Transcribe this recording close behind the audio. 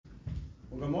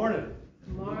Well, good morning.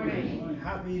 Good morning.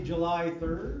 Happy July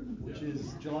 3rd, which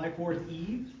is July 4th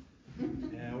Eve,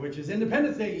 which is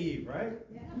Independence Day Eve, right?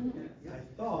 Yeah. I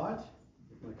thought,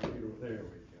 with my computer, there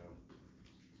we go.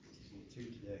 Two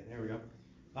today. There we go.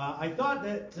 I thought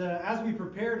that as we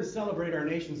prepare to celebrate our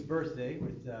nation's birthday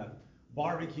with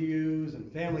barbecues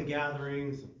and family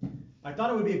gatherings, I thought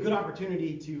it would be a good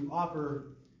opportunity to offer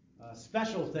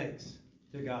special thanks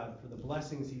to God for the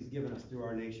blessings He's given us through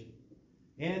our nation,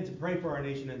 and to pray for our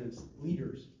nation and its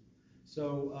leaders.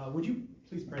 So would you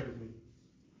please pray with me?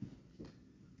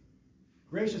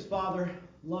 Gracious Father,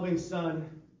 loving Son,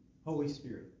 Holy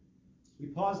Spirit, we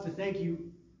pause to thank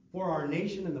you for our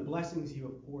nation and the blessings you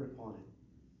have poured upon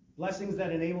it. Blessings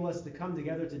that enable us to come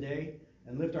together today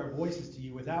and lift our voices to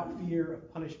you without fear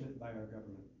of punishment by our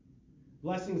government.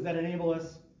 Blessings that enable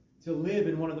us to live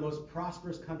in one of the most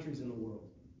prosperous countries in the world.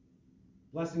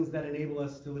 Blessings that enable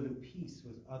us to live in peace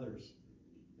with others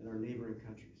in our neighboring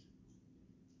countries.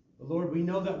 But Lord, we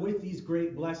know that with these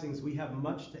great blessings, we have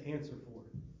much to answer for.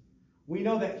 We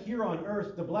know that here on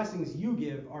earth, the blessings you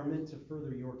give are meant to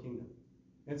further your kingdom.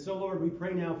 And so, Lord, we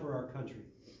pray now for our country,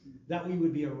 that we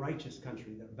would be a righteous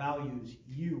country that values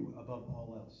you above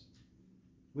all else.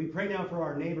 We pray now for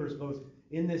our neighbors, both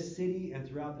in this city and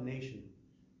throughout the nation,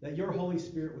 that your Holy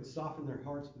Spirit would soften their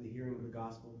hearts for the hearing of the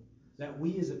gospel, that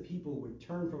we as a people would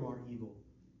turn from our evil,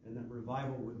 and that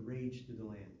revival would rage through the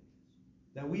land.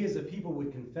 That we as a people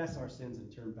would confess our sins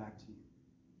and turn back to you.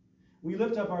 We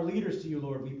lift up our leaders to you,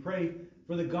 Lord. We pray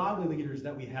for the godly leaders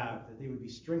that we have, that they would be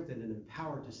strengthened and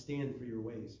empowered to stand for your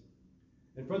ways.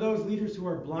 And for those leaders who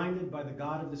are blinded by the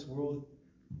God of this world,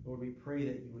 Lord, we pray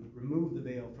that you would remove the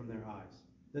veil from their eyes,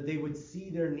 that they would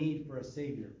see their need for a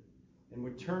Savior and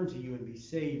would turn to you and be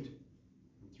saved.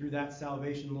 And through that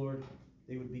salvation, Lord,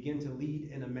 they would begin to lead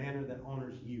in a manner that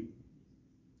honors you.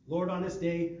 Lord, on this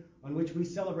day on which we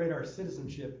celebrate our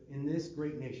citizenship in this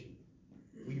great nation,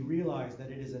 we realize that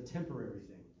it is a temporary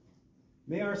thing.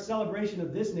 May our celebration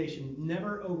of this nation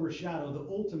never overshadow the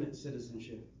ultimate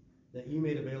citizenship that you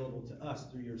made available to us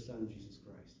through your Son, Jesus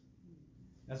Christ.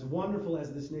 As wonderful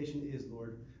as this nation is,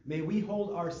 Lord, may we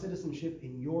hold our citizenship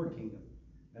in your kingdom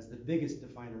as the biggest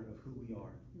definer of who we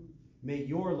are. May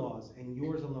your laws and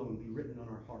yours alone be written on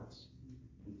our hearts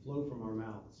and flow from our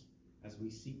mouths as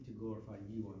we seek to glorify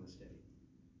you on this day.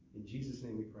 In Jesus'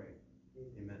 name we pray.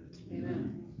 Amen.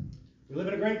 Amen. We live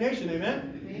in a great nation,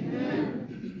 amen?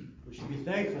 Amen. We should be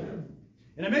thankful.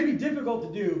 And it may be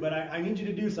difficult to do, but I need you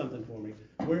to do something for me.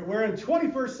 We're in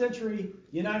 21st century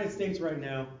United States right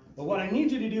now, but what I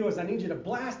need you to do is I need you to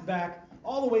blast back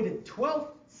all the way to 12th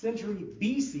century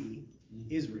BC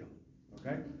Israel.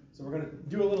 Okay? So we're going to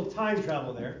do a little time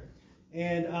travel there.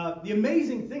 And the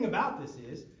amazing thing about this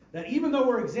is that even though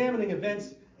we're examining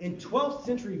events in 12th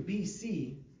century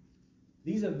BC,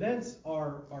 these events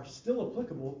are still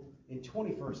applicable in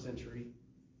 21st century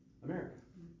America.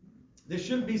 This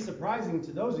shouldn't be surprising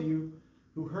to those of you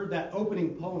who heard that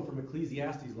opening poem from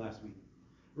Ecclesiastes last week.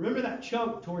 Remember that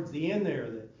chunk towards the end there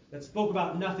that spoke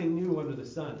about nothing new under the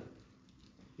sun?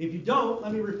 If you don't,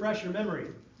 let me refresh your memory.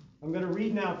 I'm going to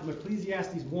read now from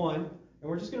Ecclesiastes 1, and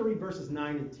we're just going to read verses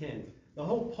 9 and 10. The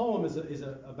whole poem is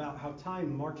about how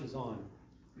time marches on,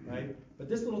 right? But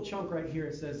this little chunk right here,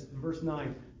 it says in verse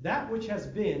 9, that which has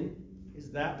been is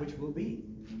that which will be,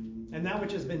 and that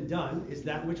which has been done is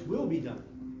that which will be done.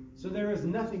 So there is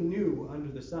nothing new under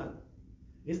the sun.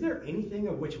 Is there anything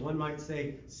of which one might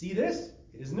say, see this?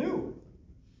 It is new.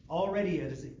 Already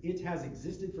it has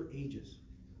existed for ages,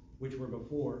 which were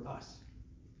before us.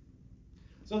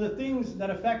 So the things that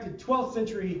affected 12th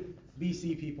century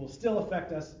BC people still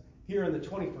affect us here in the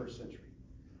 21st century.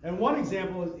 And one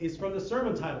example is from the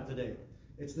sermon title today.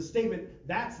 It's the statement,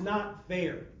 that's not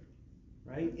fair.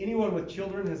 Right? Anyone with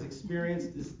children has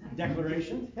experienced this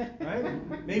declaration,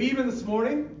 right? Maybe even this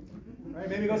morning. Right?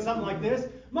 Maybe it goes something like this.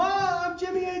 Mom,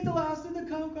 Jimmy ate the last of the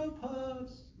Cocoa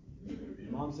Puffs.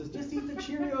 Mom says, just eat the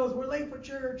Cheerios. We're late for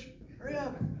church. Hurry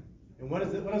up. And what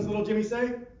does little Jimmy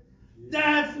say?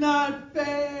 That's not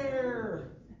fair.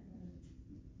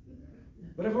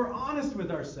 But if we're honest with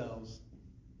ourselves,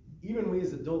 even we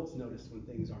as adults notice when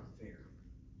things aren't fair.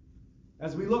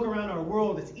 As we look around our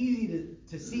world, it's easy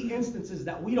to see instances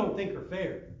that we don't think are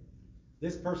fair.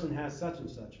 This person has such and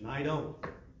such, and I don't.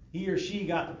 He or she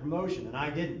got the promotion, and I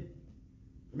didn't.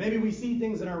 Or maybe we see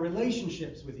things in our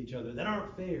relationships with each other that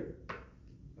aren't fair.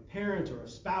 A parent or a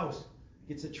spouse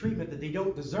gets a treatment that they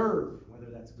don't deserve,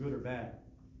 whether that's good or bad.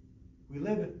 We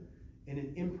live in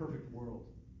an imperfect world,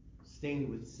 stained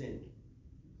with sin.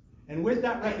 And with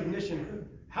that recognition,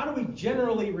 how do we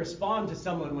generally respond to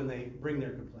someone when they bring their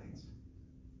complaints?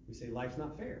 We say, life's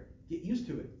not fair. Get used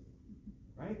to it,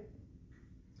 right?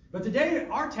 But today,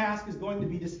 our task is going to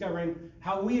be discovering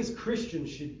how we as Christians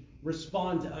should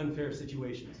respond to unfair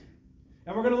situations.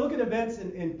 And we're going to look at events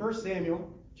in 1 Samuel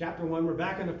chapter 1. We're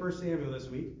back into 1 Samuel this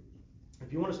week.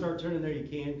 If you want to start turning there, you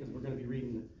can, because we're going to be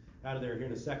reading out of there here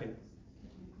in a second.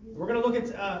 We're going to look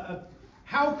at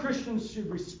how Christians should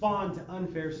respond to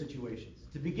unfair situations.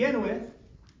 To begin with,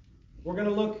 we're going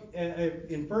to look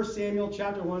in 1 Samuel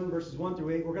chapter 1, verses 1 through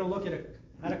 8. We're going to look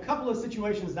at a couple of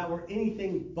situations that were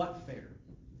anything but fair.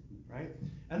 Right?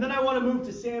 And then I want to move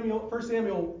to 1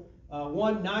 Samuel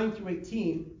 1, 9 through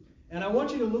 18. And I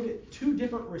want you to look at two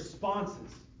different responses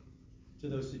to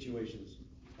those situations.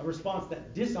 A response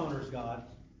that dishonors God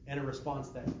and a response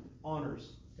that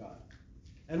honors God.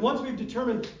 And once we've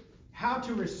determined how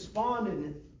to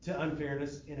respond to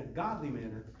unfairness in a godly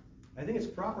manner, I think it's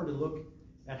proper to look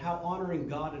at how honoring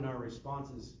God in our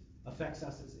responses affects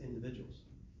us as individuals.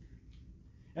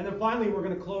 And then finally, we're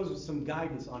going to close with some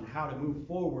guidance on how to move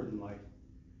forward in life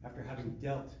after having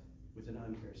dealt with an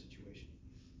unfair situation.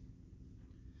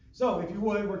 So, if you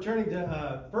would, we're turning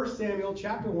to 1 Samuel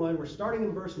chapter 1. We're starting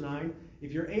in verse 9.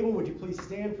 If you're able, would you please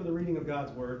stand for the reading of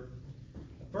God's word?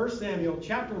 1 Samuel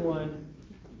chapter 1,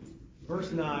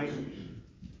 verse 9.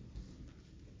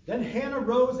 Then Hannah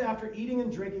rose after eating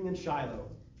and drinking in Shiloh.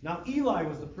 Now Eli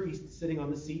was the priest sitting on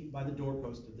the seat by the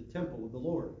doorpost of the temple of the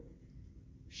Lord.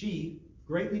 She,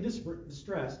 greatly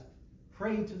distressed,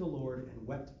 prayed to the Lord and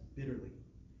wept bitterly.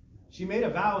 She made a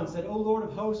vow and said, O Lord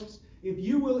of hosts, if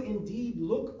you will indeed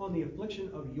look on the affliction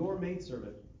of your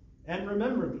maidservant, and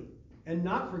remember me, and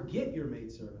not forget your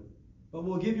maidservant, but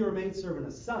will give your maidservant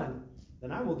a son,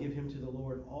 then I will give him to the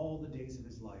Lord all the days of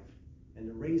his life, and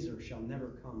a razor shall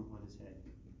never come on his head.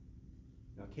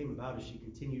 Now it came about as she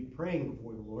continued praying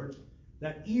before the Lord,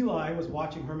 that Eli was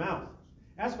watching her mouth.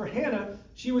 As for Hannah,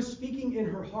 she was speaking in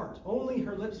her heart. Only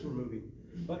her lips were moving,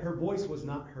 but her voice was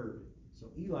not heard. So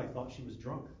Eli thought she was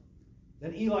drunk.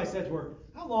 Then Eli said to her,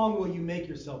 How long will you make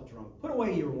yourself drunk? Put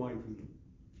away your wine from you.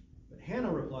 But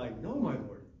Hannah replied, No, my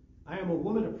Lord. I am a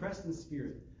woman oppressed in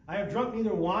spirit. I have drunk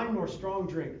neither wine nor strong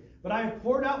drink, but I have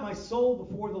poured out my soul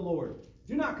before the Lord.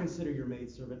 Do not consider your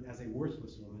maidservant as a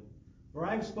worthless woman, for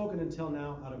I have spoken until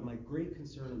now out of my great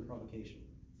concern and provocation.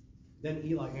 Then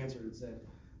Eli answered and said,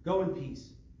 Go in peace.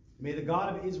 May the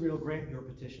God of Israel grant your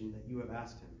petition that you have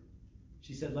asked him.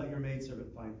 She said, Let your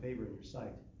maidservant find favor in your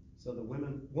sight. So the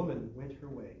woman went her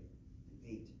way and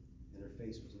ate, and her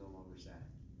face was no longer sad.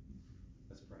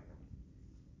 Let's pray.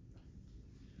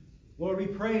 Lord, we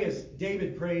pray as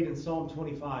David prayed in Psalm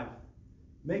 25.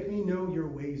 Make me know your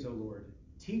ways, O Lord.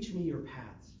 Teach me your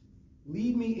paths.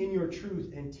 Lead me in your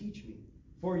truth and teach me.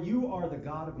 For you are the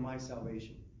God of my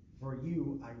salvation. For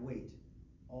you I wait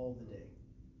all the day.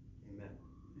 Amen.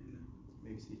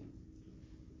 Maybe seated.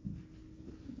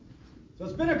 So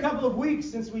it's been a couple of weeks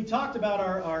since we talked about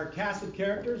our cast of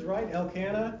characters, right?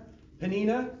 Elkanah,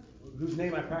 Peninnah, whose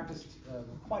name I practiced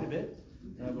quite a bit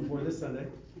before this Sunday.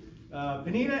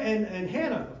 Peninnah and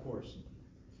Hannah, of course.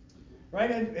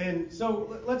 Right? And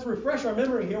so let's refresh our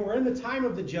memory here. We're in the time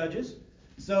of the judges.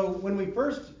 So when we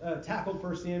first tackled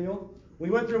 1 Samuel, we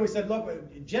went through and we said, look,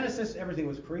 Genesis, everything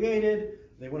was created.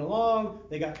 They went along.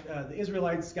 They got the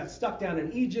Israelites got stuck down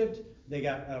in Egypt. They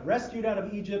got rescued out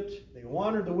of Egypt. They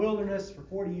wandered the wilderness for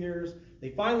 40 years. They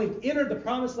finally entered the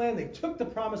promised land. They took the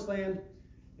promised land.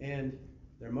 And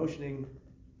they're motioning.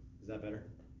 Is that better?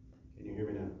 Can you hear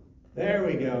me now? There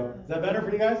we go. Is that better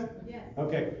for you guys? Yes.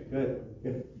 Okay,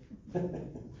 good.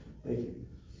 Thank you.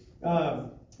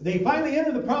 They finally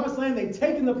entered the promised land. They've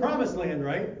taken the promised land,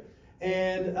 right?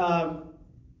 And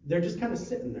they're just kind of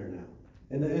sitting there now.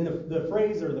 And the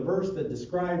phrase or the verse that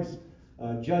describes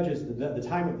Judges, the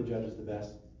time of the Judges the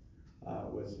best,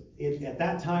 was, at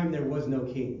that time there was no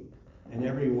king, and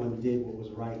everyone did what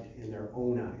was right in their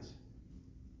own eyes.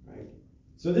 Right?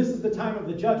 So this is the time of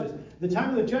the Judges. The time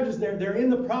of the Judges, they're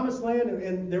in the promised land,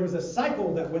 and there was a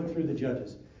cycle that went through the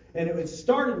Judges. And it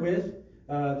started with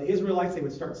the Israelites. They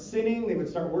would start sinning. They would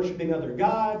start worshiping other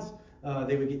gods.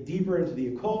 They would get deeper into the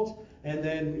occult. And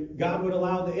then God would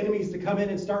allow the enemies to come in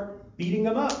and start beating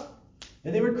them up.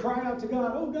 And they would cry out to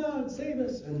God, oh God, save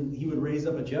us. And he would raise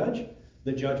up a judge.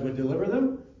 The judge would deliver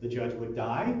them. The judge would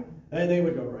die. And they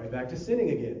would go right back to sinning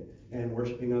again and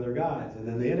worshiping other gods. And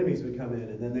then the enemies would come in.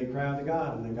 And then they'd cry out to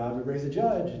God. And then God would raise a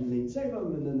judge. And he'd save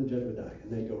them. And then the judge would die.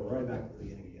 And they'd go right back to the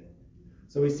beginning again.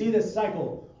 So we see this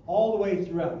cycle all the way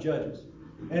throughout Judges.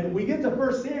 And we get to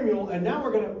 1 Samuel. And now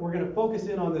we're gonna focus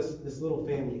in on this little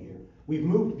family here. We've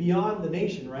moved beyond the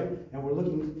nation, right? And we're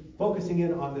focusing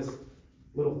in on this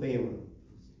little family.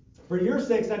 For your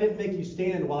sakes, I didn't make you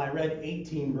stand while I read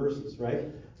 18 verses, right?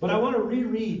 But I want to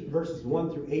reread verses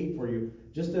 1 through 8 for you,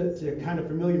 just to kind of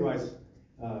familiarize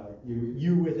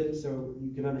you with it so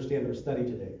you can understand our study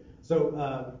today.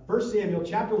 So 1 Samuel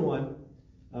chapter 1,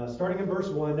 starting in verse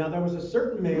 1. Now there was a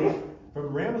certain man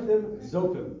from Ramathaim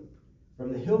Zophim,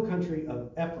 from the hill country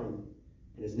of Ephraim,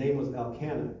 and his name was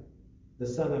Elkanah, the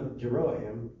son of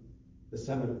Jeroham, the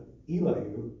son of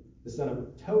Elihu, the son of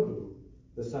Tohu,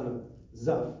 the son of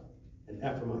Zuph, an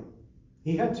Ephraimite.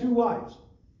 He had 2 wives.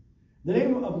 The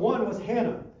name of one was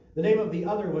Hannah. The name of the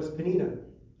other was Peninnah.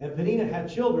 And Peninnah had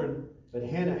children, but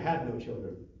Hannah had no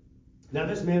children. Now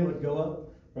this man would go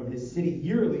up from his city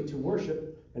yearly to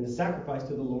worship and to sacrifice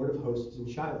to the Lord of hosts in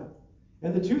Shiloh.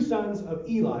 And the 2 sons of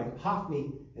Eli,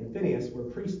 Hophni and Phinehas, were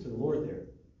priests to the Lord there.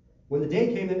 When the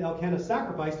day came that Elkanah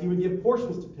sacrificed, he would give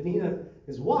portions to Peninnah,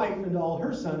 his wife, and to all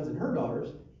her sons and her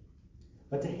daughters.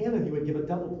 But to Hannah he would give a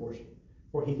double portion,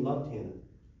 for he loved Hannah,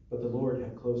 but the Lord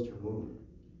had closed her womb.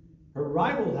 Her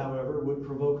rival, however, would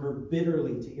provoke her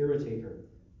bitterly to irritate her,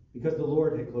 because the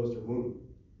Lord had closed her womb.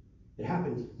 It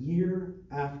happened year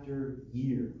after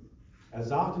year.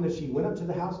 As often as she went up to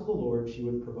the house of the Lord, she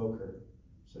would provoke her.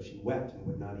 So she wept and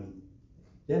would not eat.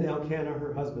 Then Elkanah,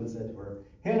 her husband, said to her,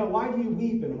 Hannah, why do you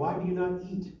weep, and why do you not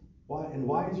eat?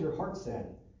 Why is your heart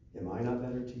sad? Am I not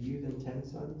better to you than 10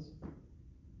 sons?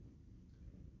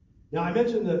 Now, I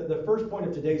mentioned the first point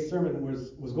of today's sermon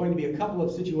was going to be a couple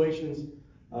of situations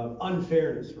of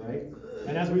unfairness, right?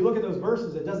 And as we look at those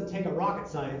verses, it doesn't take a rocket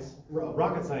scientist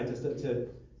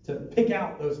to pick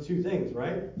out those 2 things,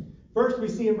 right? First, we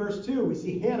see in verse 2, we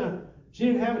see Hannah, she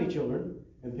didn't have any children,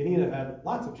 and Peninnah had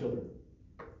lots of children,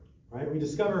 right? We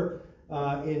discover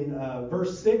in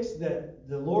verse 6 that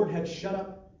the Lord had shut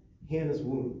up Hannah's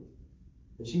womb,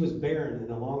 and she was barren,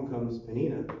 and along comes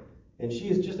Peninnah, and she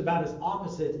is just about as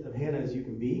opposite of Hannah as you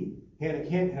can be. Hannah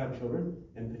can't have children,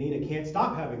 and Peninnah can't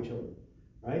stop having children,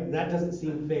 right? And that doesn't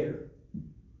seem fair.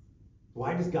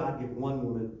 Why does God give one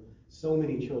woman so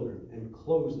many children and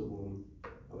close the womb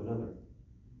of another?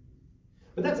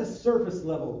 But that's a surface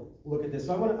level look at this.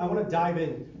 So I want to dive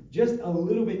in just a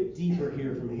little bit deeper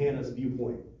here from Hannah's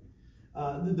viewpoint.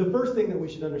 The first thing that we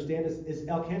should understand is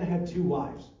Elkanah had 2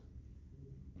 wives.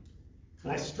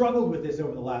 And I struggled with this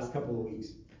over the last couple of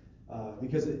weeks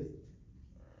because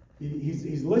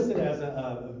he's listed as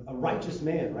a righteous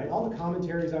man, right? All the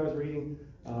commentaries I was reading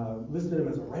listed him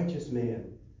as a righteous man.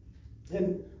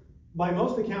 And by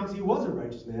most accounts, he was a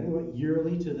righteous man. He went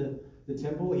yearly to the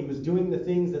temple. He was doing the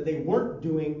things that they weren't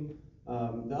doing,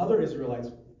 the other Israelites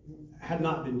had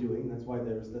not been doing. That's why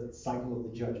there was the cycle of the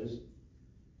judges,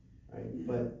 right?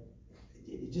 But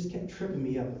it just kept tripping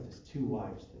me up with this 2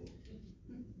 wives thing.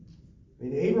 I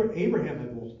mean, Abraham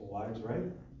had multiple wives, right?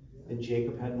 And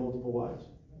Jacob had multiple wives.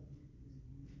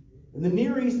 And the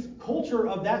Near East culture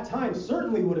of that time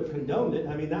certainly would have condoned it.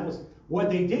 I mean, that was what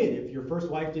they did. If your first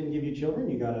wife didn't give you children,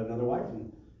 you got another wife,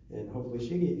 and hopefully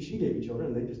she gave you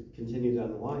children, and they just continued down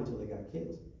the line until they got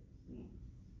kids.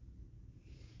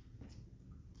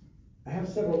 I have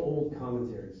several old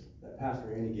commentaries that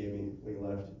Pastor Andy gave me when he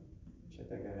left. Check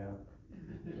that guy out.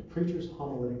 The Preacher's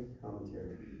Homiletic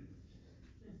Commentary.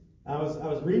 I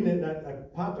was reading it, and I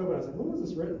popped open. I was like, when was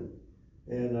this written?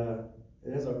 And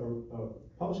it has a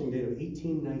publishing date of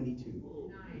 1892.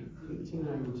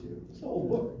 1892. It's an old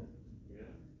book.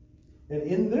 And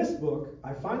in this book,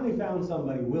 I finally found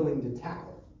somebody willing to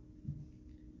tackle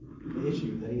the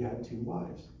issue that he had 2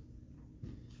 wives.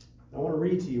 I want to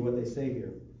read to you what they say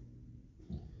here.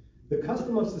 The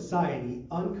custom of society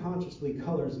unconsciously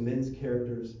colors men's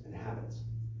characters and habits.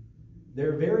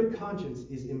 Their very conscience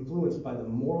is influenced by the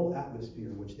moral atmosphere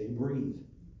which they breathe.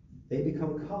 They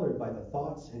become colored by the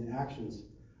thoughts and actions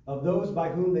of those by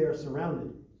whom they are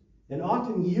surrounded, and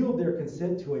often yield their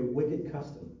consent to a wicked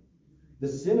custom, the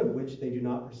sin of which they do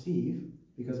not perceive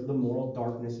because of the moral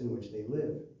darkness in which they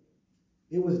live.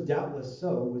 It was doubtless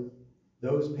so with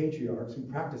those patriarchs who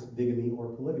practiced bigamy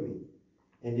or polygamy,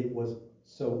 and it was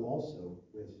so also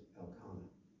with Elkanah.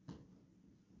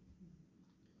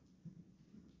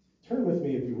 Turn with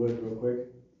me, if you would, real quick.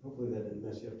 Hopefully that didn't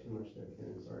mess you up too much there,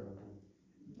 Karen. Sorry about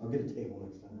that. I'll get a table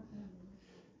next time.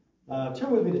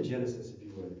 Turn with me to Genesis, if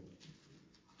you would.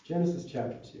 Genesis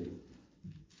chapter 2.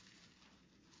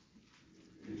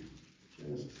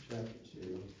 Genesis chapter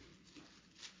 2.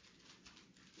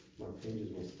 My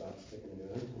pages will stop sticking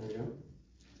together. There we go.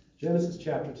 Genesis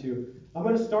chapter 2. I'm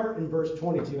going to start in verse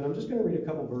 22, and I'm just going to read a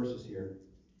couple verses here.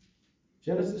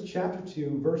 Genesis chapter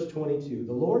 2, verse 22.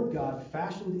 The Lord God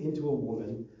fashioned into a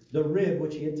woman the rib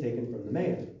which he had taken from the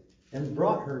man, and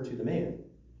brought her to the man.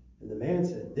 And the man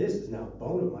said, This is now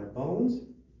bone of my bones,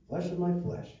 flesh of my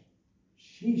flesh.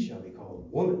 She shall be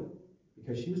called woman,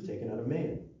 because she was taken out of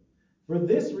man. For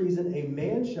this reason a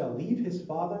man shall leave his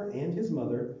father and his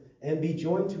mother, and be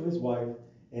joined to his wife,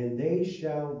 and they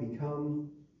shall become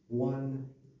one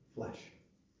flesh.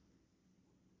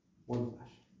 One flesh.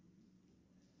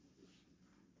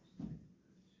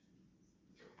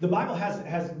 The Bible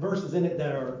has verses in it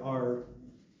that are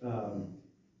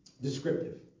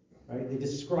descriptive, right? They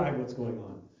describe what's going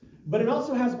on. But it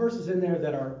also has verses in there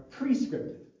that are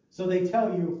prescriptive. So they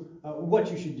tell you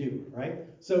what you should do, right?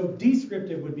 So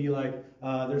descriptive would be like,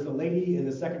 there's a lady in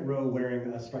the second row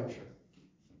wearing a striped shirt.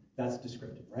 That's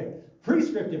descriptive, right?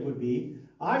 Prescriptive would be,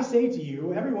 I say to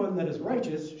you, everyone that is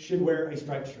righteous should wear a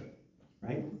striped shirt,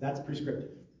 right? That's prescriptive.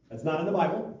 That's not in the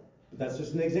Bible, but that's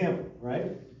just an example,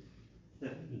 right?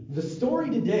 The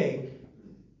story today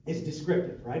is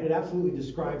descriptive, right? It absolutely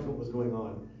describes what was going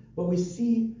on. But we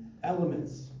see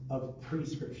elements of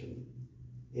prescription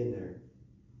in there,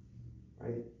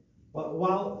 right?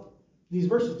 While these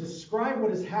verses describe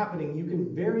what is happening, you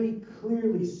can very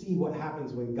clearly see what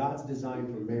happens when God's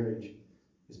design for marriage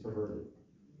is perverted.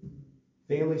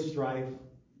 Family strife,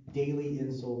 daily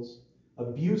insults,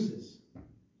 abuses,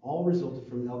 all resulted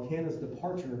from Elkanah's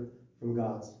departure from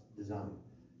God's design.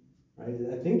 Right?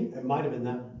 I think it might have been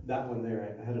that one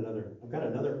there. I've got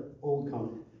another old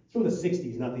comment. It's from the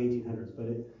 60s, not the 1800s,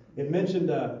 but it mentioned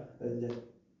that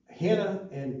Hannah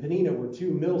and Peninnah were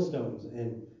two millstones,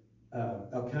 and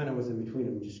Elkanah was in between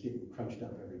them, just getting crunched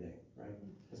up every day, right?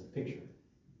 As a picture.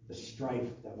 The strife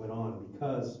that went on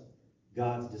because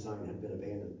God's design had been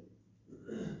abandoned.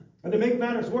 And to make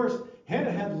matters worse,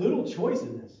 Hannah had little choice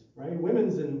in this, right? Women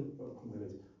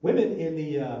in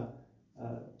the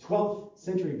 12th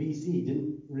century BC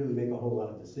didn't really make a whole lot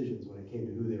of decisions when it came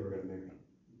to who they were going to marry.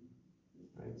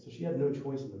 Right? So she had no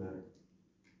choice in the matter.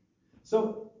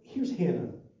 So here's Hannah.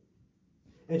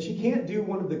 And she can't do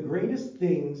one of the greatest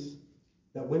things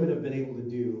that women have been able to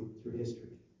do through history.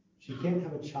 She can't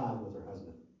have a child with her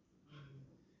husband.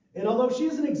 And although she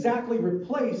isn't exactly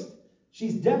replaced,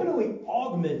 she's definitely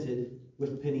augmented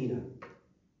with Peninnah.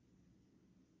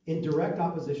 In direct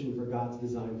opposition for God's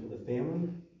design for the family,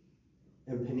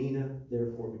 and Peninnah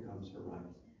therefore becomes her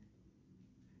rival.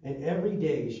 And every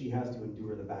day she has to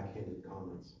endure the backhanded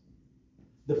comments,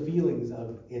 the feelings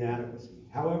of inadequacy,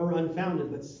 however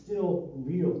unfounded but still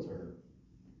real to her.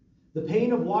 The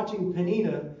pain of watching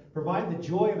Peninnah provide the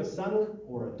joy of a son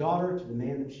or a daughter to the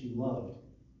man that she loved,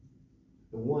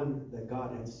 the one that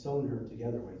God had sewn her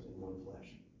together with in one flesh.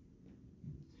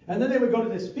 And then they would go to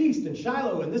this feast in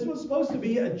Shiloh, and this was supposed to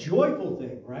be a joyful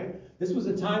thing, right? This was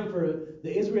a time for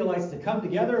the Israelites to come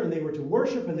together, and they were to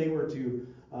worship, and they were to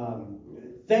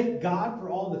thank God for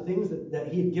all the things that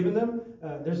He had given them.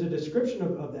 There's a description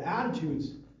of the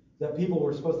attitudes that people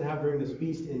were supposed to have during this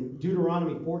feast in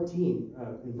Deuteronomy 14,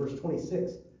 in verse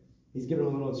 26. He's given a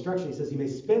little instruction. He says, "You may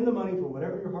spend the money for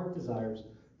whatever your heart desires,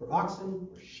 for oxen,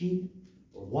 or sheep,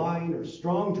 or wine, or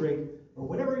strong drink, or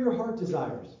whatever your heart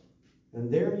desires. And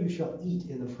there you shall eat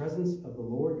in the presence of the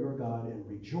Lord your God and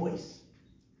rejoice,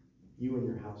 you and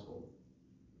your household."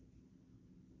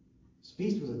 This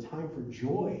feast was a time for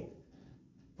joy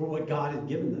for what God had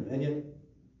given them. And yet,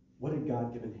 what had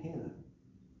God given Hannah?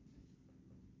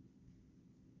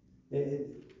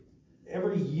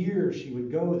 Every year she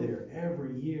would go there,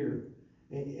 every year.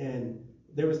 And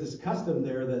there was this custom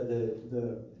there that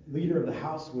the leader of the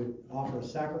house would offer a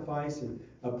sacrifice, and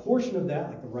a portion of that,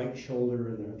 like the right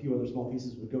shoulder and a few other small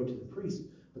pieces, would go to the priest,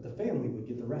 but the family would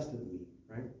get the rest of the meat,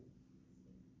 right?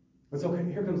 And so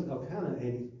here comes Elkanah,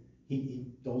 and he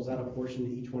doles out a portion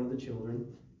to each one of the children,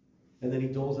 and then he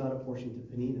doles out a portion to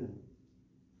Peninnah.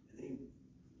 And then he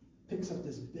picks up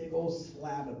this big old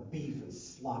slab of beef and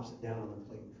slops it down on the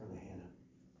plate in front of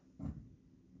Hannah.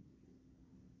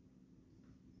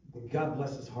 And God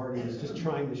bless his heart, he was just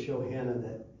trying to show Hannah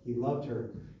that he loved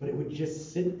her, but it would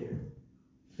just sit there,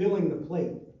 filling the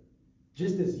plate,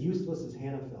 just as useless as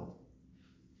Hannah felt.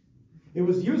 It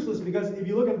was useless because if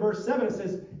you look at verse 7, it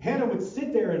says, Hannah would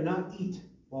sit there and not eat,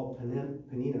 while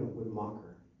Peninnah would mock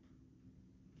her.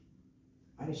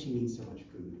 Why does she need so much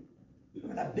food? Look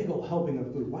at that big old helping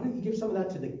of food. Why don't you give some of that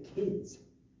to the kids?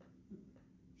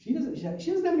 She doesn't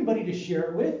have anybody to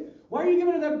share it with. Why are you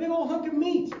giving her that big old hunk of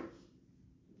meat?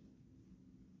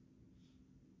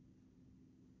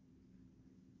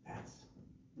 That's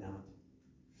not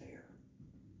fair.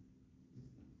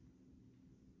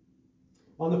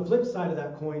 On the flip side of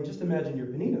that coin, just imagine you're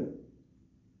Peninnah.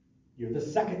 You're the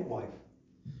second wife.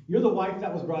 You're the wife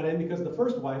that was brought in because the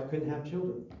first wife couldn't have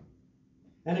children.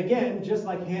 And again, just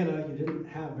like Hannah, you didn't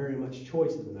have very much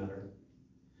choice in the matter.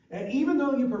 And even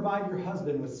though you provide your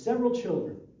husband with several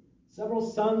children, several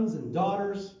sons and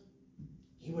daughters,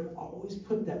 he would always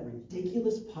put that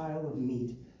ridiculous pile of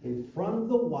meat in front of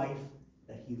the wife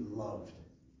that he loved.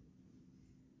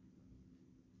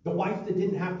 The wife that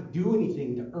didn't have to do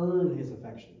anything to earn his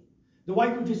affection. The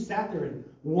wife who just sat there and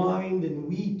whined and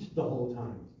wept the whole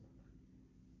time.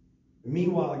 And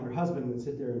meanwhile, your husband would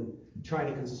sit there and try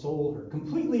to console her,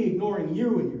 completely ignoring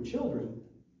you and your children.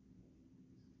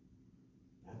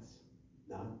 That's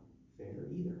not fair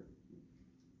either.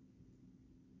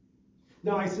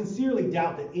 Now, I sincerely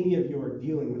doubt that any of you are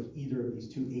dealing with either of these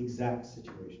two exact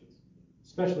situations,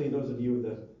 especially those of you of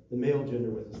the male gender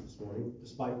with us this morning,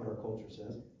 despite what our culture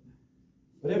says.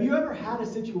 But have you ever had a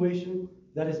situation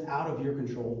that is out of your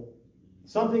control?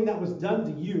 Something that was done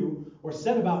to you or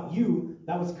said about you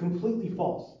that was completely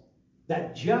false,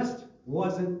 that just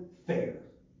wasn't fair.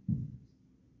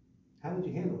 How did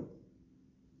you handle it?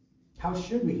 How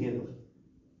should we handle it?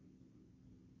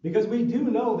 Because we do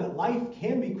know that life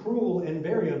can be cruel and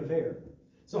very unfair.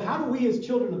 So how do we as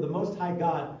children of the Most High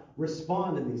God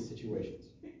respond in these situations?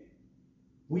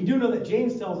 We do know that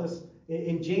James tells us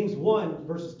in James 1,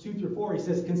 verses 2 through 4, he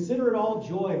says, "Consider it all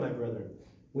joy, my brethren,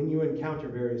 when you encounter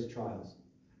various trials,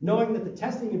 knowing that the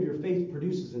testing of your faith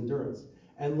produces endurance,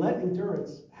 and let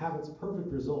endurance have its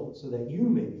perfect result, so that you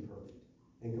may be perfect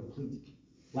and complete,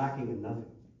 lacking in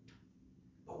nothing."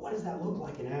 But what does that look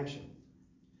like in action?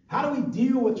 How do we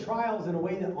deal with trials in a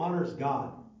way that honors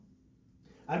God?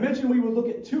 I mentioned we would look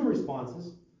at two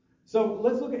responses. So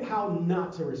let's look at how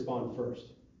not to respond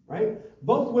first, right?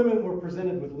 Both women were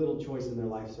presented with little choice in their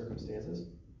life circumstances.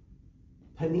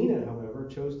 Peninnah, however,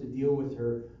 chose to deal with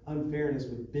her unfairness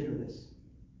with bitterness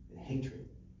and hatred.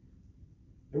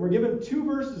 And we're given two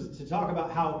verses to talk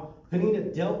about how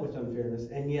Peninnah dealt with unfairness,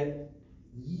 and yet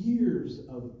years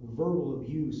of verbal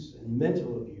abuse and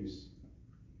mental abuse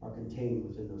are contained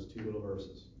within those two little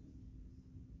verses.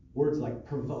 Words like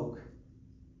provoke,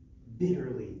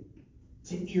 bitterly,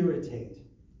 to irritate.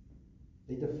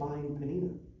 They define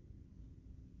Peninnah.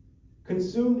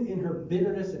 Consumed in her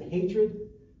bitterness and hatred,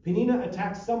 Peninnah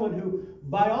attacks someone who,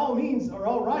 by all means or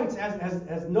all rights,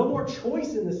 has no more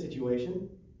choice in this situation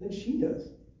than she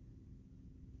does.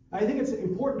 I think it's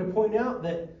important to point out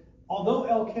that although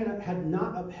Elkanah had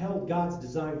not upheld God's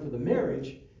design for the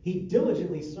marriage, he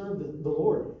diligently served the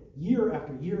Lord year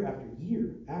after year after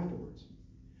year afterwards.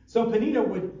 So Peninnah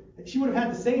would have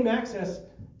had the same access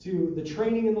to the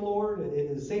training in the Lord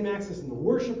and the same access in the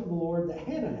worship of the Lord that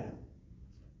Hannah had.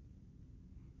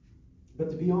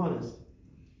 But to be honest,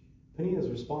 Peninnah's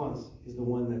response is the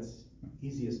one that's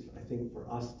easiest, I think,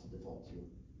 for us to default to.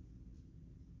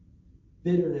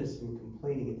 Bitterness and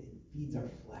complaining, it feeds our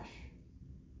flesh,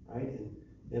 right?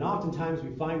 And oftentimes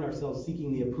we find ourselves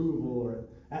seeking the approval or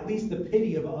at least the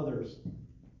pity of others.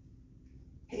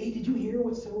 Hey, did you hear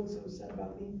what so-and-so said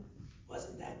about me?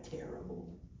 Wasn't that terrible?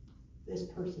 This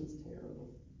person's terrible.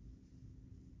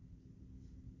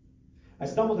 I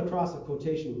stumbled across a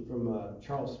quotation from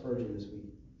Charles Spurgeon this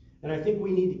week. And I think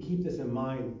we need to keep this in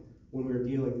mind when we're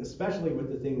dealing, especially with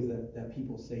the things that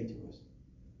people say to us.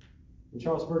 And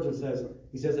Charles Spurgeon says,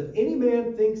 if any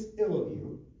man thinks ill of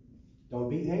you, don't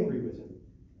be angry with him,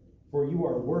 for you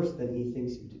are worse than he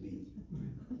thinks you to be.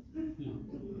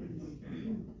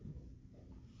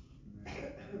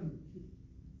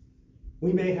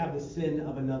 We may have the sin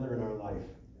of another in our life.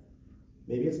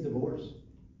 Maybe it's divorce,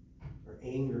 or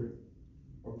anger,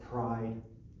 or pride,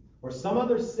 or some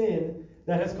other sin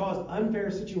that has caused unfair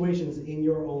situations in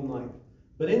your own life.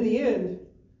 But in the end,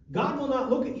 God will not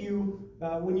look at you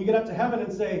when you get up to heaven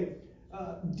and say,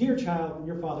 "Dear child,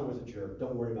 your father was a jerk.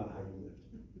 Don't worry about how you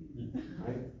lived."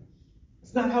 Right?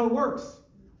 It's not how it works.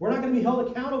 We're not going to be held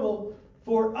accountable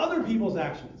for other people's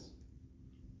actions.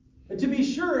 And to be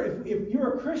sure, if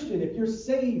you're a Christian, if you're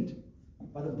saved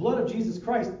by the blood of Jesus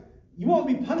Christ, you won't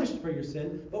be punished for your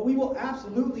sin, but we will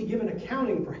absolutely give an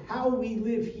accounting for how we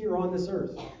live here on this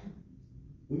earth.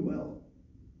 We will.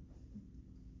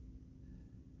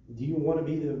 Do you want to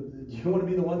be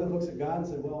the one that looks at God and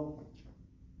say, "Well,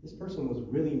 this person was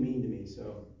really mean to me,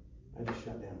 so I just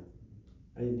shut down.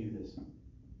 I didn't do this.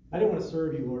 I didn't want to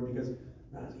serve you, Lord, because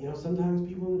sometimes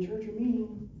people in the church are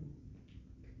mean."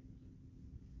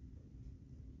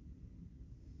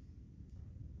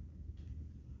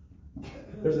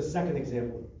 There's a second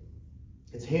example.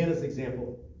 It's Hannah's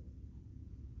example.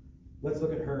 Let's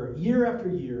look at her. Year after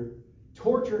year,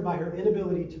 tortured by her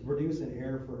inability to produce an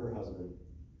heir for her husband.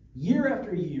 Year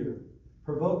after year,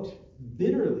 provoked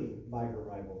bitterly by her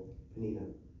rival, Peninnah.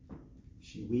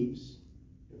 She weeps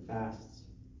and fasts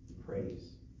and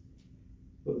prays.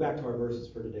 Look back to our verses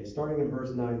for today. Starting in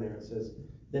verse 9 there, it says,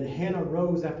 "Then Hannah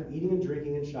rose after eating and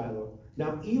drinking in Shiloh.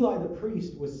 Now Eli the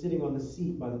priest was sitting on the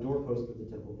seat by the doorpost of the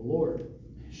temple of the Lord.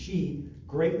 She,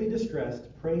 greatly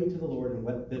distressed, prayed to the Lord and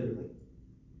wept bitterly.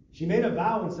 She made a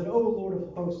vow and said, 'O Lord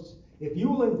of hosts, if you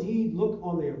will indeed look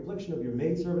on the affliction of your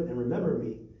maidservant and remember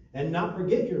me, and not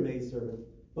forget your maidservant,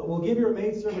 but will give your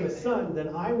maidservant a son, then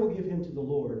I will give him to the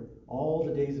Lord all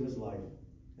the days of his life,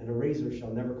 and a razor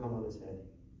shall never come on his head.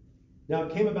 Now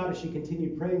it came about as she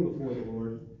continued praying before the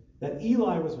Lord, that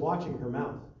Eli was watching her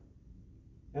mouth.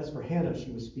 As for Hannah,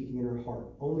 she was speaking in her heart.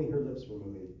 Only her lips were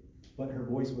moving, but her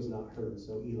voice was not heard,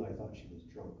 so Eli thought she was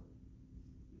drunk.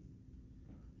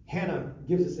 Hannah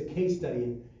gives us a case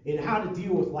study in how to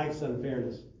deal with life's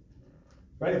unfairness.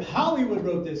 Right? If Hollywood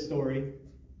wrote this story,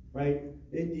 right,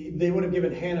 they would have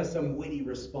given Hannah some witty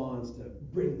response to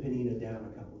bring Peninnah down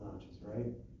a couple notches, right?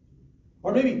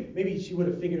 Or maybe she would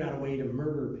have figured out a way to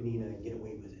murder Peninnah and get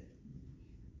away with it.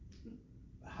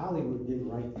 But Hollywood didn't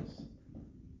write this.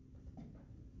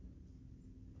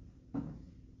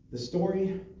 The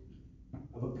story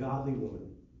of a godly woman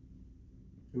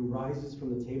who rises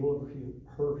from the table of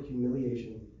her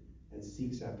humiliation and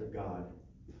seeks after God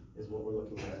is what we're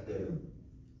looking at today.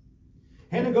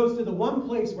 Hannah goes to the one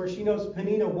place where she knows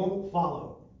Peninnah won't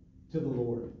follow to the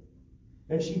Lord,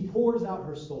 and she pours out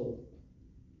her soul.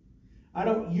 I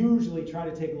don't usually try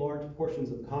to take large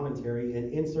portions of commentary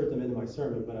and insert them into my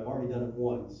sermon, but I've already done it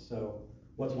once, so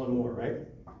what's one more, right?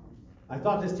 I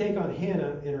thought this take on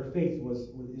Hannah and her faith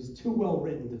is too well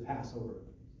written to pass over.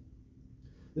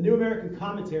 The New American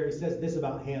Commentary says this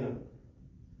about Hannah.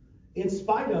 In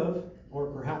spite of, or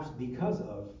perhaps because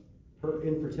of, her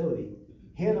infertility,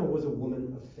 Hannah was a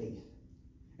woman of faith.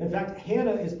 In fact,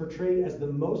 Hannah is portrayed as the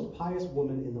most pious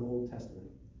woman in the Old Testament.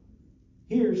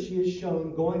 Here she is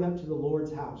shown going up to the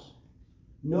Lord's house.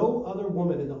 No other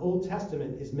woman in the Old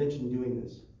Testament is mentioned doing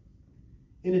this.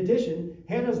 In addition,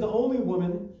 Hannah is the only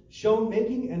woman shown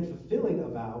making and fulfilling a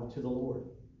vow to the Lord.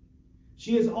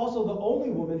 She is also the only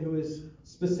woman who is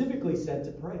specifically said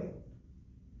to pray.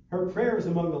 Her prayer is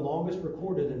among the longest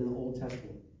recorded in the Old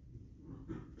Testament.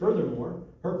 Furthermore,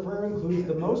 her prayer includes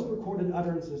the most recorded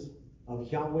utterances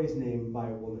of Yahweh's name by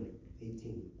a woman,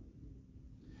 18.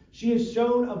 She is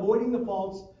shown avoiding the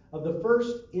faults of the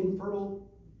first infertile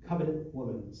covenant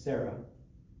woman, Sarah,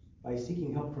 by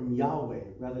seeking help from Yahweh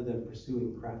rather than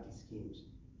pursuing crafty schemes.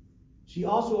 She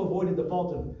also avoided the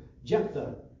fault of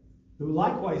Jephthah, who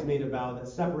likewise made a vow that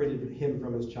separated him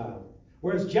from his child.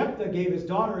 Whereas Jephthah gave his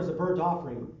daughter as a burnt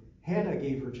offering, Hannah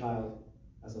gave her child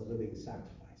as a living sacrifice.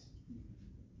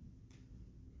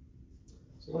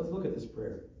 So let's look at this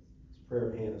prayer. This prayer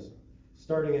of Hannah's.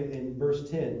 Starting in verse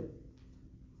 10.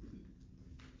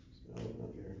 Just going to open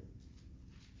up here.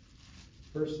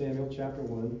 1 Samuel chapter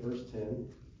 1, verse 10.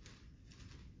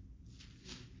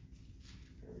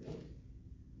 There we go.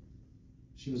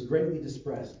 She was greatly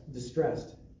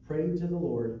distressed, prayed to the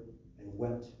Lord, and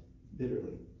wept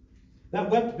bitterly. That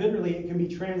wept bitterly, it can be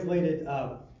translated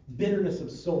bitterness of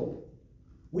soul.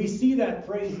 We see that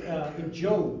phrase in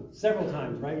Job several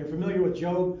times, right? You're familiar with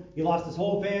Job. He lost his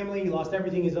whole family. He lost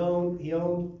everything he owned,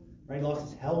 right? He lost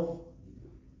his health.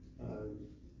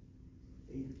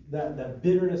 That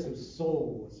bitterness of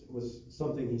soul was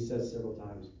something he says several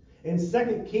times. In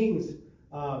 2 Kings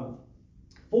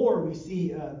 4, we see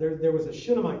there was a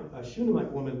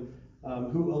Shunammite woman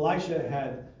who Elisha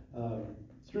had,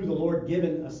 through the Lord,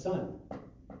 given a son.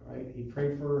 Right? He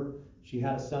prayed for her. She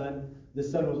had a son. This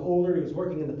son was older. He was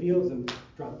working in the fields and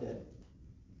dropped dead.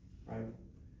 Right?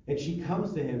 And she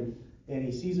comes to him, and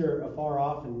he sees her afar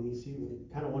off, and he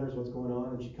kind of wonders what's going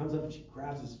on. And she comes up and she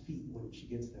grabs his feet when she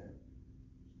gets there.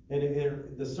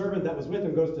 And the servant that was with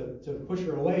him goes to push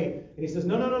her away, and he says,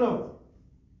 No.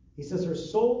 He says her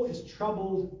soul is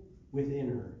troubled within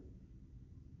her.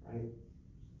 Right?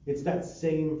 It's that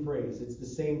same phrase. It's the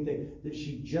same thing. That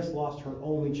she just lost her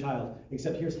only child.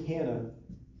 Except here's Hannah,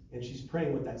 and she's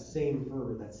praying with that same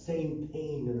fervor, that same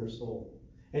pain in her soul.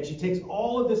 And she takes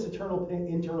all of this internal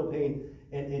pain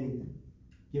and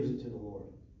gives it to the Lord.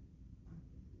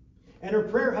 And her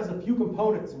prayer has a few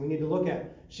components we need to look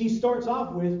at. She starts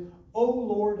off with, O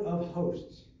Lord of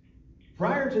hosts.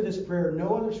 Prior to this prayer,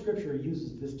 no other scripture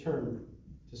uses this term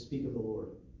to speak of the Lord.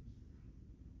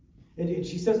 And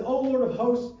she says, O Lord of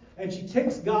hosts, and she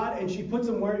takes God and she puts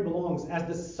him where he belongs, as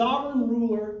the sovereign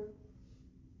ruler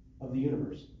of the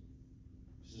universe.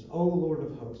 She says, O Lord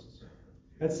of hosts.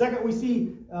 And second, we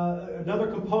see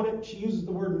another component. She uses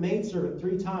the word maidservant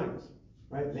 3 times.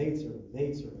 Right? Maidservant,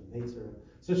 maidservant, maidservant.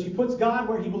 So she puts God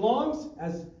where he belongs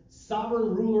as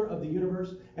sovereign ruler of the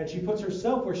universe, and she puts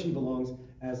herself where she belongs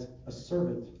as a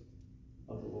servant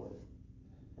of the Lord.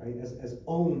 Right? As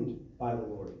owned by the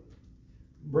Lord.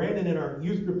 Brandon, in our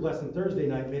youth group lesson Thursday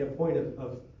night, made a point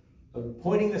of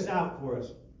pointing this out for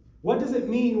us. What does it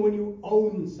mean when you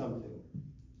own something?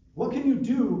 What can you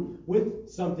do with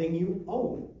something you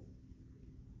own?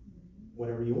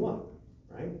 Whatever you want,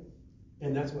 right?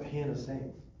 And that's what Hannah's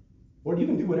saying. Lord, you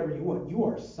can do whatever you want. You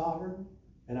are sovereign,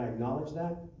 and I acknowledge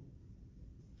that.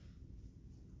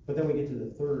 But then we get to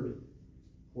the third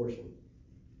portion.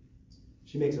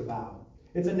 She makes a vow.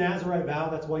 It's a Nazirite vow.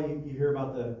 That's why you hear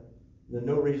about the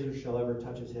no razor shall ever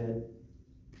touch his head.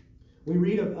 We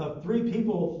read of three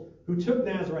people who took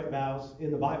Nazirite vows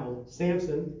in the Bible.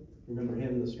 Samson, remember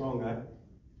him, the strong guy.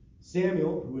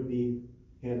 Samuel, who would be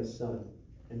Hannah's son,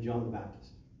 and John the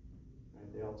Baptist.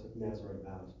 Right? They all took Nazirite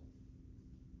vows.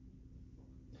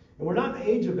 And we're not in the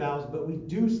age of vows, but we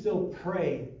do still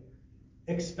pray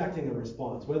expecting a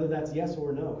response, whether that's yes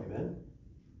or no. Amen?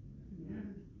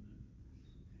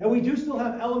 And we do still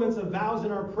have elements of vows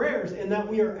in our prayers in that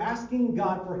we are asking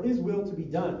God for His will to be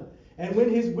done. And when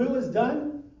His will is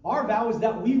done, our vow is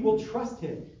that we will trust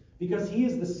Him because He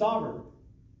is the sovereign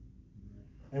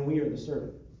and we are the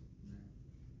servant.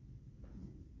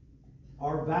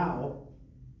 Our vow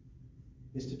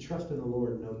is to trust in the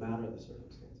Lord no matter the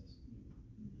circumstances.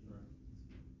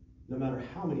 No matter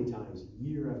how many times,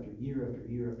 year after year after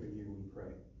year after year, we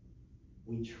pray.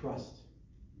 We trust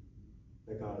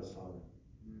that God is sovereign.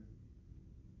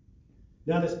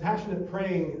 Now, this passionate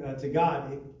praying to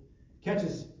God, it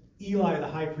catches Eli, the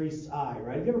high priest's eye,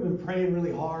 right? Have you ever been praying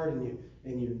really hard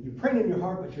and you're praying in your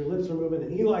heart, but your lips are moving,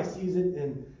 and Eli sees it?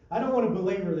 And I don't want to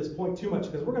belabor this point too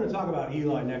much because we're going to talk about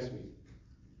Eli next week,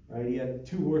 right? He had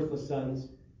two worthless sons,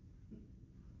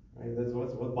 right? That's what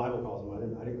the Bible calls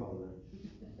them. I didn't call them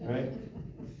that, right?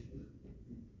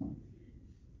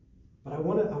 But I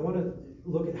want to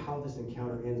look at how this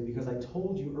encounter ends, because I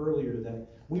told you earlier that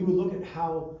we would look at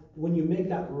how, when you make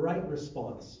that right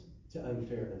response to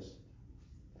unfairness,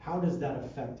 how does that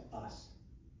affect us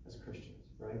as Christians,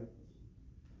 right?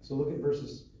 So look at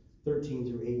verses 13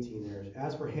 through 18 there.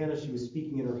 As for Hannah, she was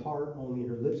speaking in her heart, only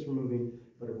her lips were moving,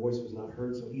 but her voice was not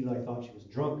heard, so Eli thought she was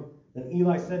drunk. Then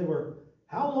Eli said to her,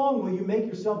 "How long will you make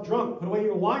yourself drunk? Put away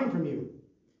your wine from you."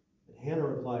 But Hannah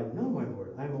replied, "No, my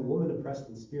lord, I am a woman oppressed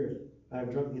in spirit. I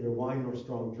have drunk neither wine nor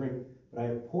strong drink, but I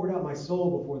have poured out my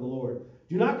soul before the Lord.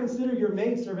 Do not consider your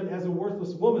maidservant as a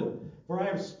worthless woman, for I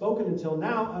have spoken until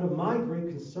now out of my great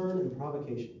concern and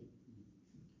provocation."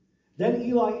 Then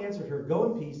Eli answered her,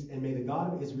 "Go in peace, and may the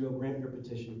God of Israel grant your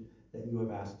petition that you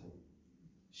have asked him."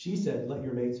 She said, "Let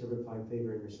your maidservant find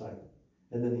favor in your sight."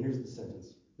 And then here's the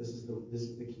sentence. This is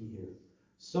the key here.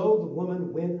 So the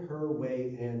woman went her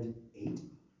way and ate,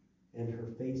 and her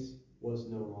face was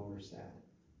no longer sad.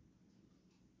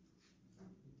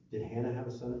 Did Hannah have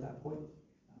a son at that point?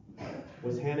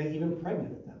 Was Hannah even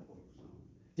pregnant at that point?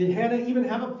 Did Hannah even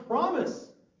have a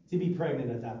promise to be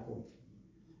pregnant at that point?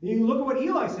 You look at what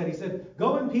Eli said. He said,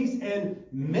 "Go in peace, and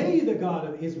may the God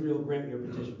of Israel grant your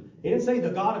petition." He didn't say the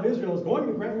God of Israel is going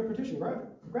to grant your petition.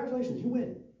 Congratulations, you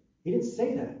win. He didn't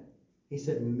say that. He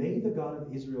said, "May the God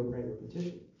of Israel grant your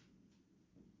petition."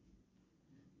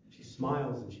 She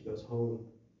smiles and she goes home.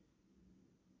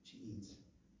 She eats.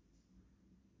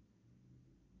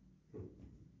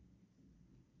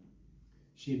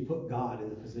 She had put God in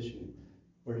the position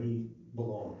where he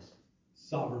belongs,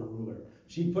 sovereign ruler.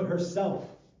 She'd put herself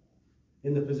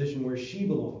in the position where she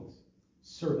belongs,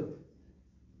 servant.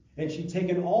 And she'd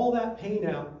taken all that pain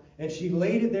out and she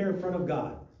laid it there in front of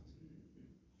God.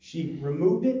 She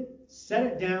removed it, set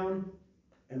it down,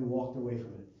 and walked away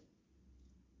from it.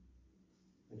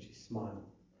 And she smiled.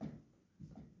 And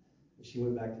she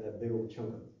went back to that big old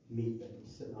chunk of meat that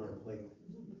was sitting on her plate.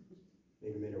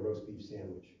 Maybe made a roast beef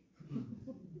sandwich.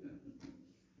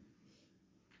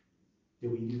 Do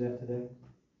we do that today?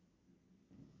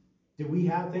 Do we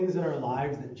have things in our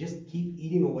lives that just keep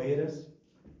eating away at us?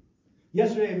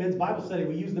 Yesterday in men's Bible study,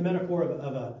 we used the metaphor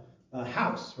of a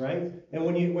house, right? And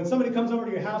when somebody comes over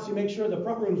to your house, you make sure the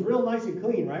front room's real nice and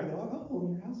clean, right? They're like, "Oh,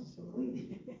 your house is so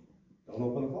clean." Don't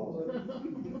open the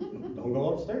closet. Don't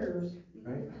go upstairs,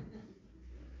 right?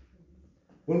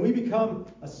 When we become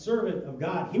a servant of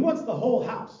God, he wants the whole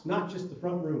house, not just the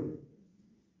front room.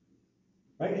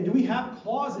 Right? And do we have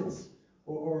closets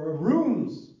or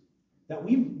rooms that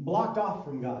we've blocked off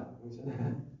from God? We said,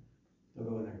 "Don't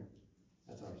go in there.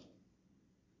 That's ours."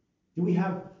 Do we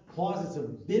have closets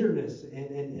of bitterness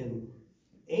and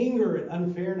anger and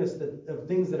unfairness of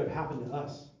things that have happened to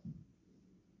us?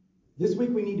 This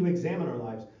week we need to examine our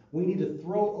lives. We need to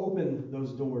throw open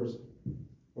those doors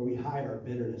where we hide our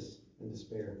bitterness and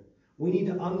despair. We need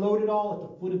to unload it all at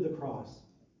the foot of the cross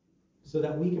so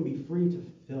that we can be free to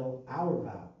fulfill our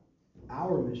vow,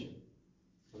 our mission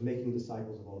of making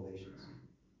disciples of all nations.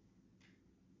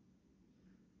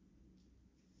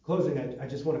 Closing, I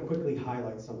just want to quickly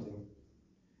highlight something.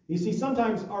 You see,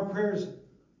 sometimes our prayers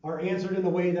are answered in the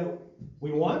way that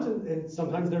we want, and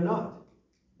sometimes they're not.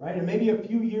 right? And maybe a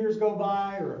few years go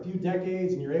by or a few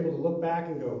decades and you're able to look back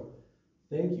and go,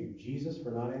 thank you, Jesus, for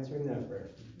not answering that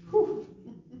prayer. Whew.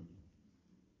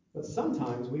 But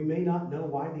sometimes we may not know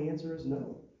why the answer is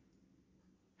no.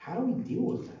 How do we deal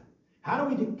with that? How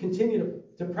do we continue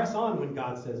to press on when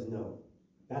God says no?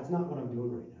 That's not what I'm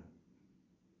doing right now.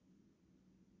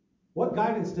 What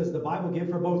guidance does the Bible give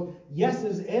for both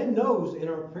yeses and nos in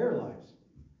our prayer lives?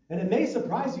 And it may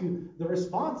surprise you, the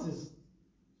response is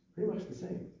pretty much the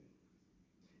same.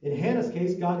 In Hannah's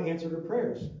case, God answered her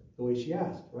prayers the way she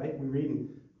asked, right? We read in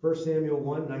 1 Samuel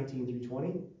 1, 19 through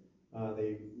 20.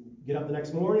 They get up the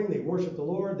next morning, they worship the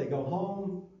Lord, they go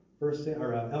home.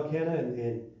 Elkanah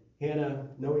and Hannah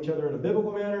know each other in a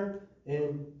biblical manner,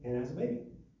 and Hannah has a baby.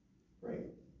 Great.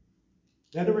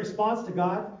 And in response to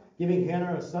God giving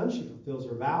Hannah a son, she fulfills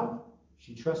her vow.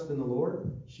 She trusts in the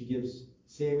Lord. She gives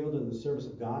Samuel to the service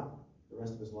of God the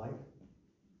rest of his life.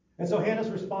 And so Hannah's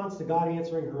response to God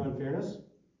answering her unfairness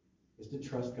is to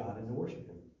trust God and to worship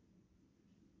him.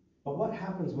 But what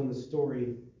happens when the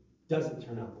story doesn't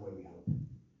turn out the way we hope?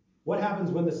 What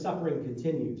happens when the suffering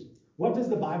continues? What does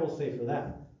the Bible say for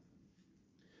that?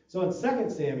 So in 2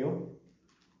 Samuel,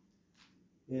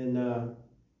 in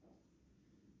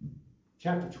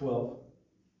chapter 12,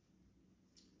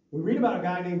 we read about a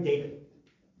guy named David,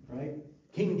 right?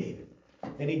 King David.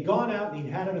 And he'd gone out and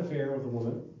he'd had an affair with a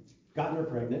woman, gotten her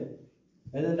pregnant,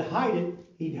 and then to hide it,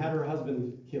 he'd had her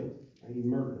husband killed. Right? He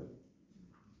murdered him.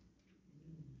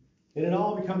 And it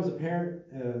all becomes apparent.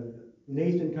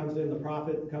 Nathan comes to him, the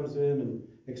prophet comes to him and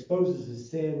exposes his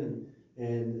sin.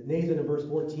 And Nathan in verse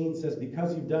 14 says,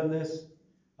 because you've done this,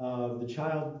 the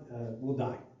child will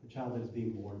die. The child that is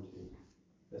being born to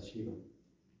Bathsheba.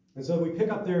 And so we pick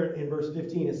up there in verse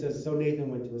 15. It says, so Nathan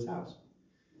went to his house.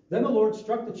 Then the Lord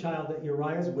struck the child that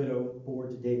Uriah's widow bore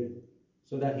to David,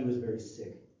 so that he was very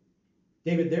sick.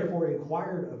 David therefore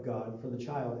inquired of God for the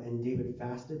child, and David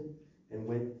fasted and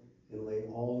went and lay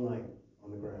all night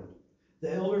on the ground.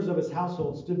 The elders of his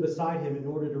household stood beside him in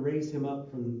order to raise him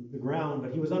up from the ground,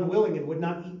 but he was unwilling and would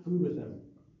not eat food with them.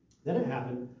 Then it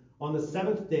happened on the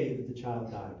 7th day that the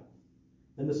child died.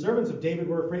 And the servants of David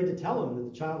were afraid to tell him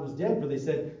that the child was dead, for they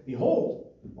said, behold,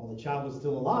 while the child was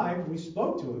still alive, we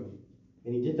spoke to him,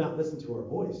 and he did not listen to our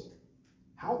voice.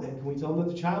 How then can we tell him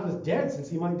that the child is dead, since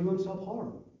he might do himself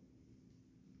harm?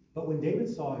 But when David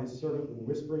saw his servant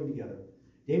whispering together,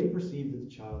 David perceived that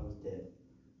the child was dead.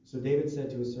 So David said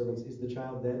to his servants, is the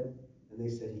child dead? And they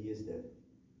said, he is dead.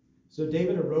 So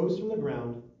David arose from the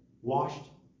ground, washed,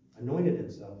 anointed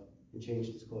himself, and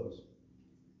changed his clothes.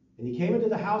 And he came into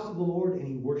the house of the Lord, and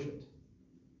he worshipped.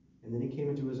 And then he came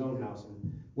into his own house,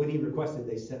 and when he requested,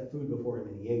 they set food before him,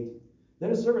 and he ate. Then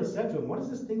his servant said to him, what is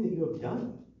this thing that you have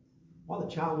done? While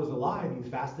the child was alive, you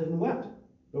fasted and wept.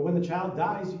 But when the child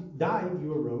died,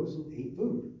 you arose and ate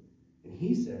food. And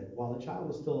he said, while the child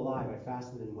was still alive, I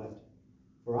fasted and wept.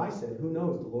 For I said, who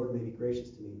knows, the Lord may be gracious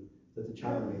to me, that the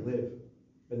child may live.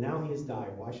 But now he has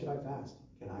died. Why should I fast?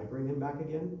 Can I bring him back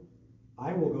again?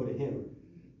 I will go to him,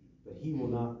 but he will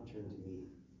not return to me.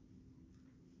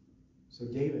 So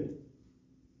David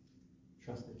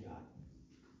trusted God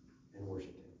and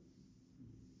worshipped him.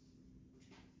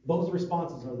 Both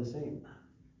responses are the same.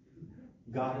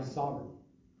 God is sovereign.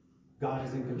 God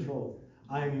is in control.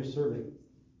 I am your servant.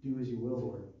 Do as you will,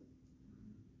 Lord.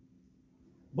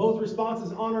 Both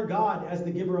responses honor God as the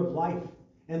giver of life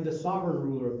and the sovereign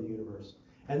ruler of the universe.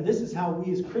 And this is how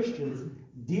we as Christians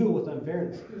deal with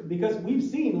unfairness. Because we've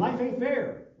seen life ain't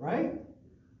fair, right?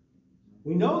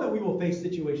 We know that we will face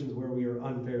situations where we are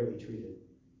unfairly treated.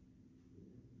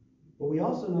 But we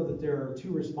also know that there are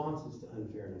two responses to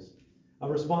unfairness. A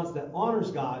response that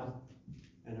honors God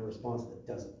and a response that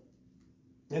doesn't.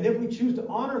 And if we choose to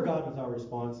honor God with our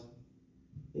response,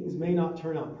 things may not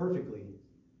turn out perfectly.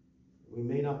 We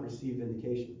may not receive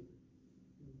vindication.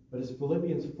 But as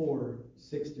Philippians 4,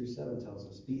 6 through 7 tells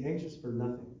us, be anxious for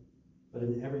nothing, but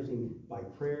in everything by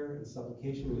prayer and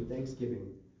supplication with thanksgiving,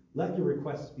 let your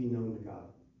requests be known to God.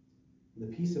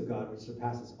 And the peace of God, which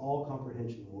surpasses all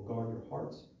comprehension, will guard your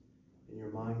hearts and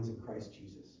your minds in Christ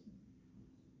Jesus.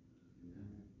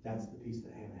 That's the peace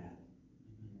that Hannah had.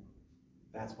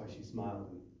 That's why she smiled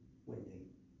and went and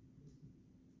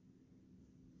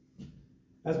ate.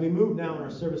 As we move now in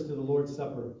our service to the Lord's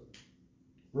Supper,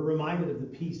 we're reminded of the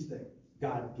peace that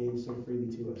God gave so freely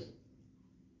to us.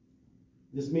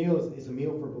 This meal is a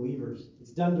meal for believers.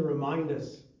 It's done to remind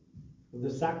us of the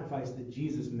sacrifice that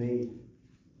Jesus made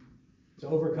to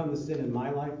overcome the sin in my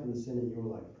life and the sin in your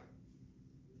life.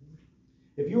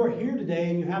 If you are here today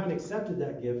and you haven't accepted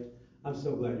that gift, I'm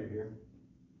so glad you're here.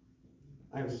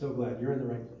 I am so glad you're in the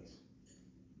right place.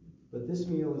 But this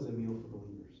meal is a meal for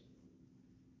believers.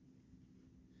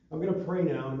 I'm going to pray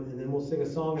now, and then we'll sing a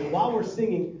song. And while we're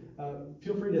singing,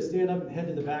 feel free to stand up and head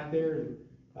to the back there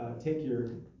and take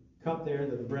your cup there.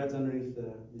 The bread's underneath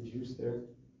the juice there.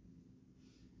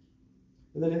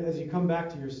 And then as you come back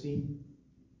to your seat,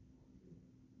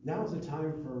 now is the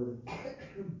time for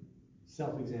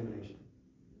self-examination.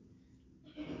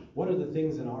 What are the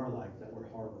things in our life that we're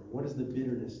harboring? What is the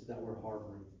bitterness that we're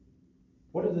harboring?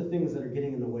 What are the things that are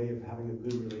getting in the way of having a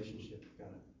good relationship with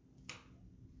God?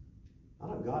 Not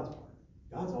on God's part.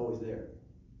 God's always there.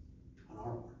 On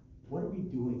our part. What are we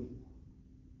doing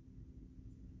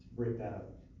to break that up?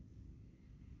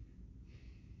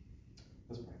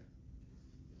 Let's pray.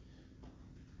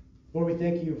 Lord, we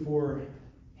thank you for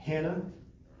Hannah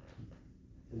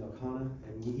and Elkanah,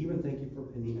 and we even thank you for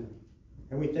Penina.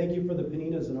 And we thank you for the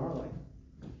Peninas in our life.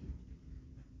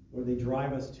 Lord, they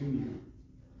drive us to you.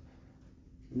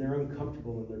 And they're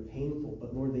uncomfortable and they're painful,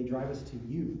 but Lord, they drive us to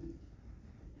you,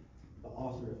 the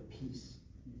author of peace.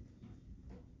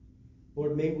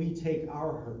 Lord, may we take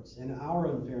our hurts and our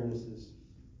unfairnesses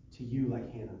to you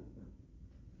like Hannah.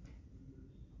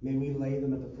 May we lay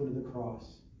them at the foot of the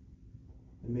cross,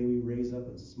 and may we raise up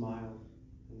and smile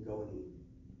and go and eat.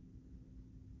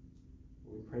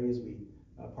 We pray as we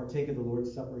partake of the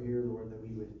Lord's Supper here, Lord, that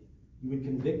you would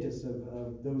convict us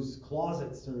of those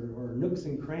closets or nooks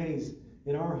and crannies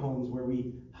in our homes where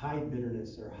we hide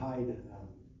bitterness or hide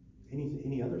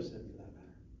any other sin for that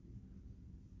matter.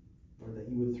 Lord, that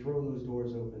you would throw those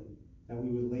doors open, that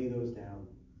we would lay those down,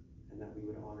 and that we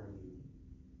would honor you.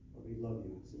 Lord, we love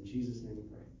you. It's in Jesus' name we pray.